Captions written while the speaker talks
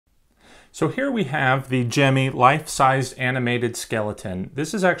So here we have the Gemmy life-sized animated skeleton.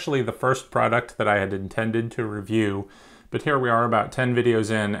 This is actually the first product that I had intended to review, but here we are about 10 videos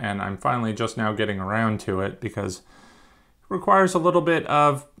in and I'm finally just now getting around to it because it requires a little bit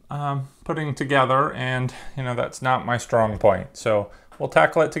of putting together, and that's not my strong point. So we'll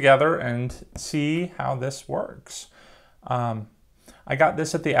tackle it together and see how this works. I got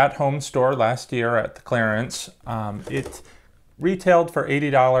this at the at-home store last year at the clearance. It retailed for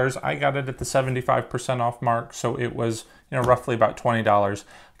 $80. I got it at the 75% off mark, so it was roughly about $20.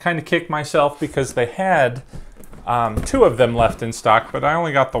 I kind of kicked myself because they had two of them left in stock, but I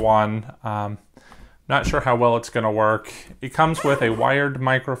only got the one. Not sure how well it's going to work. It comes with a wired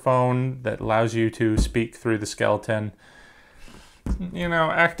microphone that allows you to speak through the skeleton.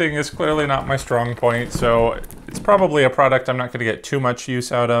 Acting is clearly not my strong point, so it's probably a product I'm not going to get too much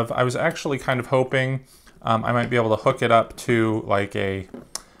use out of. I was actually kind of hoping I might be able to hook it up to like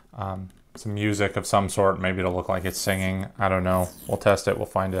some music of some sort. Maybe it'll look like it's singing. I don't know. We'll test it. We'll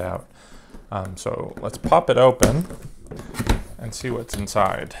find it out. So let's pop it open and see what's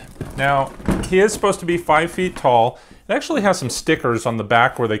inside. Now, he is supposed to be 5 feet tall. It actually has some stickers on the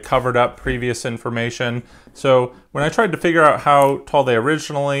back where they covered up previous information. So when I tried to figure out how tall they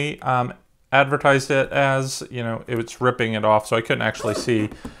originally advertised it as, it was ripping it off, so I couldn't actually see.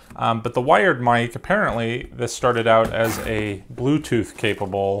 But the wired mic, apparently this started out as a Bluetooth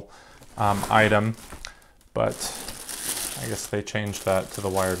capable item, but I guess they changed that to the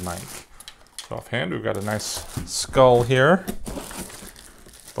wired mic. So offhand, we've got a nice skull here.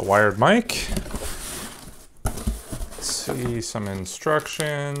 The wired mic. Let's see some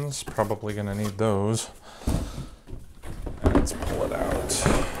instructions. Probably gonna need those. Let's pull it out.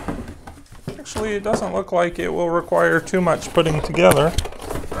 Actually, it doesn't look like it will require too much putting together.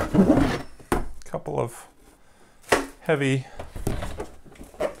 A couple of heavy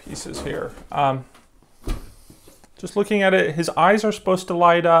pieces here. Just looking at it, his eyes are supposed to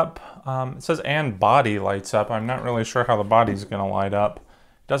light up. It says and body lights up. I'm not really sure how the body's going to light up.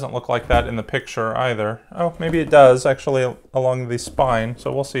 It doesn't look like that in the picture either. Oh, maybe it does actually along the spine,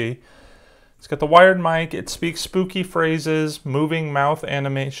 so we'll see. It's got the wired mic. It speaks spooky phrases, moving mouth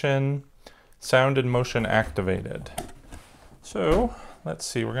animation, sound and motion activated. So let's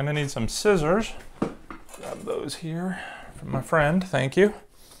see, we're going to need some scissors. Grab those here from my friend, thank you.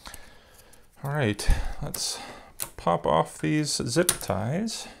 All right, let's pop off these zip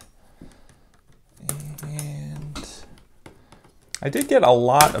ties. And I did get a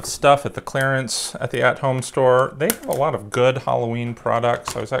lot of stuff at the clearance at the at-home store. They have a lot of good Halloween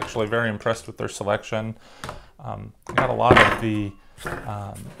products. I was actually very impressed with their selection. I got a lot of the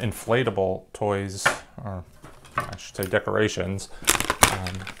inflatable toys, or I should say decorations,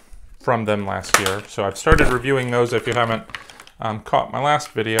 from them last year. So I've started reviewing those if you haven't caught my last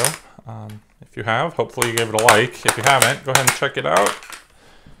video. If you have, hopefully you gave it a like. If you haven't, go ahead and check it out.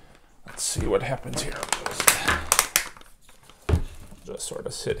 Let's see what happens here. Just sort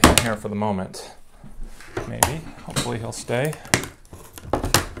of sit in here for the moment. Maybe. Hopefully he'll stay.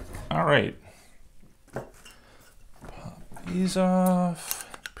 All right. Pop these off.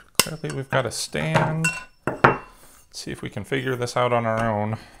 Clearly we've got a stand. Let's see if we can figure this out on our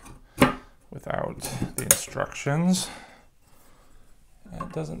own without the instructions.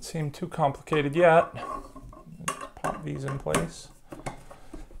 It doesn't seem too complicated yet. Let's pop these in place.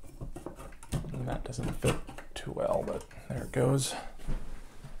 And that doesn't fit too well, but there it goes.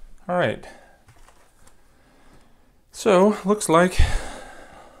 All right. So, looks like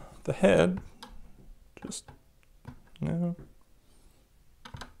the head just,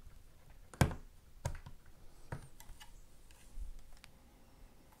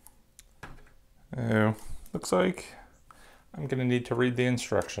 looks like I'm going to need to read the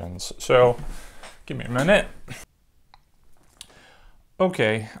instructions. So, give me a minute.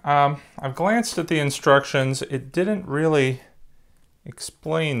 Okay, I've glanced at the instructions. It didn't really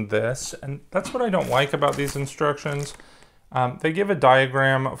explain this, and that's what I don't like about these instructions. They give a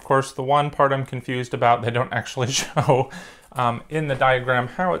diagram. Of course, the one part I'm confused about, they don't actually show in the diagram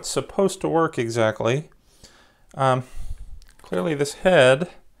how it's supposed to work exactly. Clearly this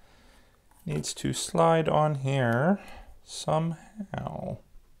head needs to slide on here somehow.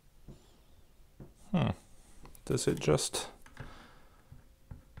 Does it just...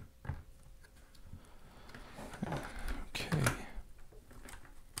 Okay.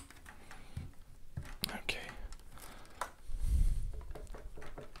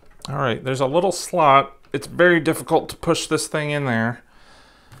 All right, there's a little slot. It's very difficult to push this thing in there.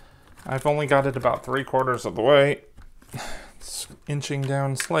 I've only got it about 3/4 of the way. It's inching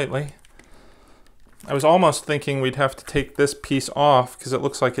down slightly. I was almost thinking we'd have to take this piece off because it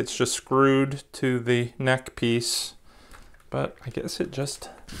looks like it's just screwed to the neck piece, but I guess it just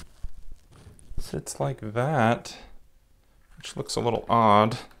sits like that, which looks a little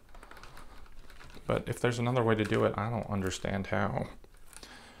odd. But if there's another way to do it, I don't understand how.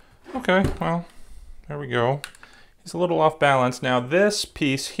 Okay, well, there we go. He's a little off balance. Now this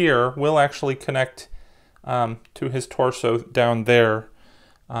piece here will actually connect to his torso down there,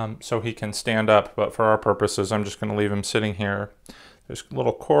 so he can stand up, but for our purposes, I'm just going to leave him sitting here. There's a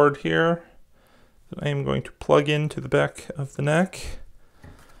little cord here that I am going to plug into the back of the neck.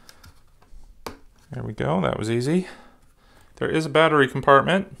 There we go, that was easy. There is a battery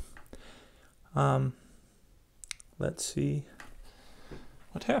compartment. Let's see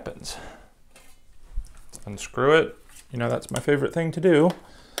what happens. Let's unscrew it. You know, that's my favorite thing to do.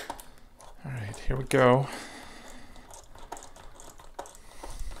 All right, here we go.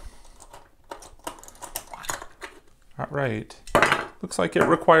 All right, looks like it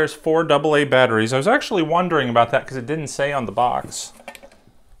requires 4 AA batteries. I was actually wondering about that because it didn't say on the box.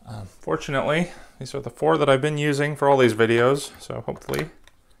 Fortunately, these are the 4 that I've been using for all these videos, so hopefully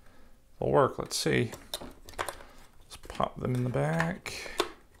they'll work. Let's see. Just pop them in the back.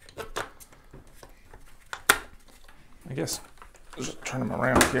 I guess I'll just turn them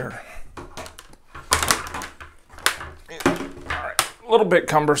around here. All right, a little bit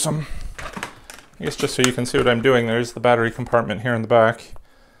cumbersome. I guess just so you can see what I'm doing, there's the battery compartment here in the back.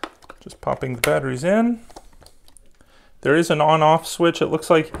 Just popping the batteries in. There is an on-off switch. It looks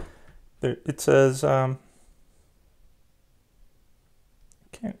like it says, can't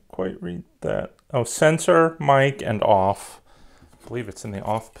quite read that. Oh, sensor, mic, and off. I believe it's in the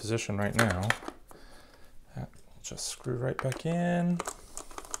off position right now. That will just screw right back in.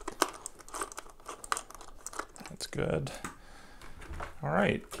 That's good. All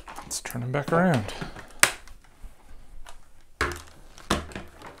right, let's turn them back around.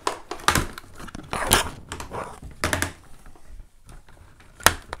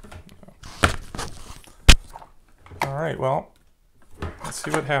 All right, well, let's see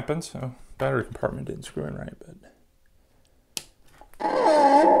what happens. Oh, battery compartment didn't screw in right, but.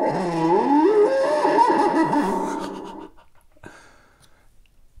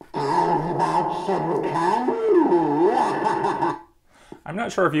 I'm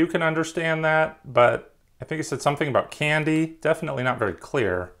not sure if you can understand that, but I think it said something about candy. Definitely not very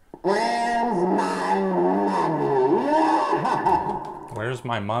clear. Where's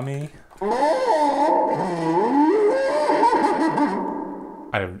my mummy?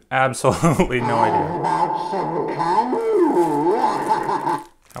 I have absolutely no idea.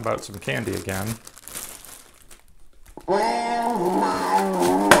 How about some candy again? All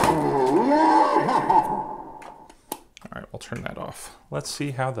right, we'll turn that off. Let's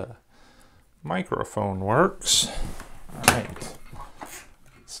see how the microphone works. All right.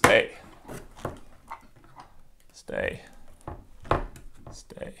 Stay. Stay.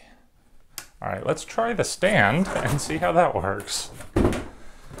 Stay. All right, let's try the stand and see how that works. All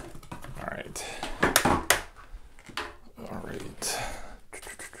right. All right.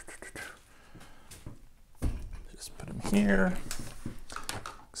 Just put him here.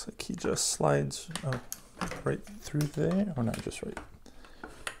 Looks like he just slides right through there. Oh, no, just right.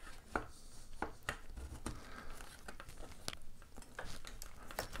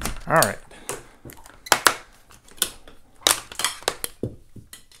 All right.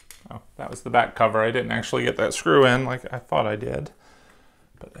 Oh, that was the back cover. I didn't actually get that screw in like I thought I did,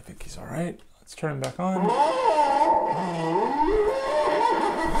 but I think he's all right. Let's turn him back on.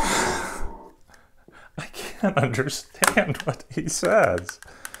 I can't understand what he says,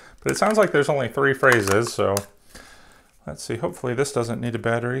 but it sounds like there's only 3 phrases, so let's see. Hopefully this doesn't need a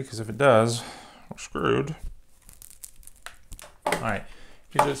battery, because if it does, we're screwed. All right.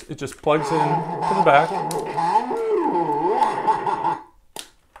 It just plugs in to the back.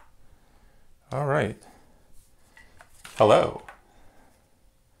 All right. Hello.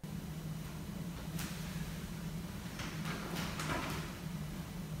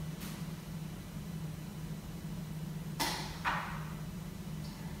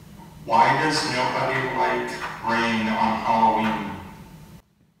 Why does nobody like rain on Halloween?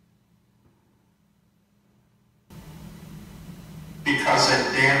 Because it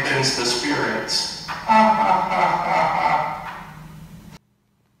dampens the spirits.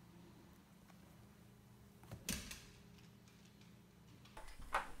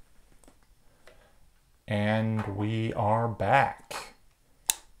 And we are back.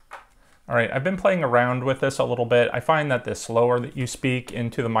 All right, I've been playing around with this a little bit. I find that the slower that you speak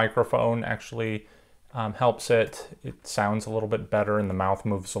into the microphone actually helps it. It sounds a little bit better and the mouth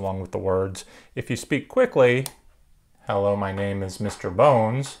moves along with the words. If you speak quickly, hello, my name is Mr.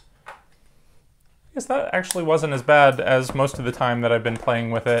 Bones. I guess that actually wasn't as bad as most of the time that I've been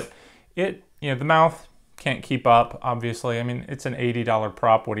playing with it. The mouth can't keep up, obviously. I mean, it's an $80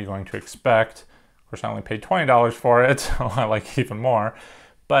 prop. What are you going to expect? Of course, I only paid $20 for it, so I like even more.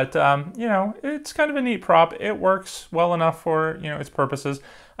 But, it's kind of a neat prop. It works well enough for, its purposes.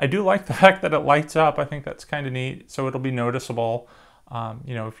 I do like the fact that it lights up. I think that's kind of neat, so it'll be noticeable. If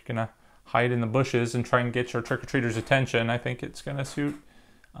you're going to hide in the bushes and try and get your trick-or-treaters' attention, I think it's going to suit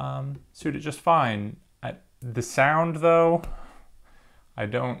it just fine. The sound, though, I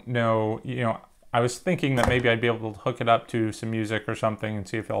don't know. I was thinking that maybe I'd be able to hook it up to some music or something and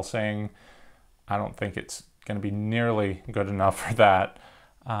see if they'll sing. I don't think it's going to be nearly good enough for that.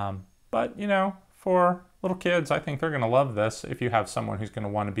 But, for little kids, I think they're going to love this if you have someone who's going to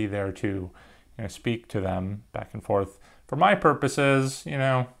want to be there to, speak to them back and forth. For my purposes,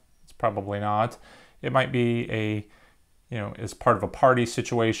 it's probably not. It might be as part of a party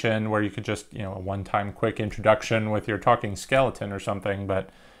situation where you could just, a one-time quick introduction with your talking skeleton or something. But,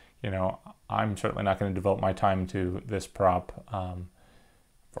 I'm certainly not going to devote my time to this prop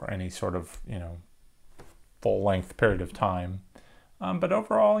for any sort of, full-length period of time. But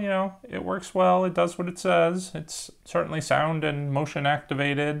overall, it works well. It does what it says. It's certainly sound and motion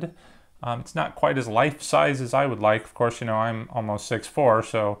activated. It's not quite as life-size as I would like. Of course, I'm almost 6'4",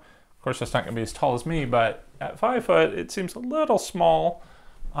 so of course that's not going to be as tall as me, but at 5 foot, it seems a little small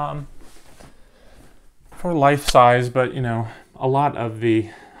for life size, but a lot of the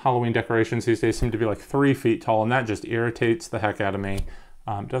Halloween decorations these days seem to be like 3 feet tall, and that just irritates the heck out of me.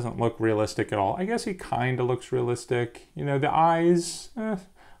 Doesn't look realistic at all. I guess he kind of looks realistic. The eyes,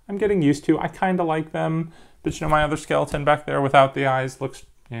 I'm getting used to. I kind of like them, but my other skeleton back there without the eyes looks,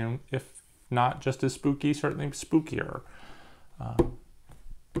 if not just as spooky, certainly spookier.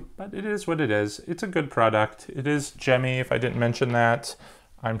 But it is what it is. It's a good product. It is Gemmy, if I didn't mention that.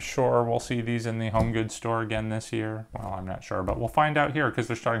 I'm sure we'll see these in the home goods store again this year. Well, I'm not sure, but we'll find out here because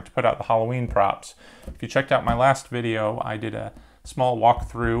they're starting to put out the Halloween props. If you checked out my last video, I did a small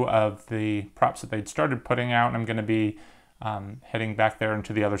walkthrough of the props that they'd started putting out. And I'm going to be heading back there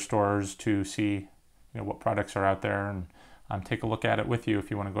into the other stores to see what products are out there and take a look at it with you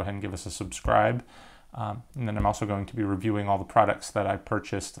if you want to go ahead and give us a subscribe. And then I'm also going to be reviewing all the products that I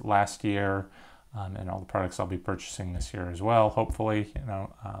purchased last year and all the products I'll be purchasing this year as well. Hopefully,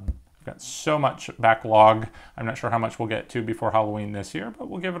 I've got so much backlog. I'm not sure how much we'll get to before Halloween this year, but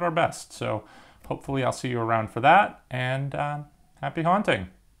we'll give it our best. So hopefully I'll see you around for that, and happy haunting.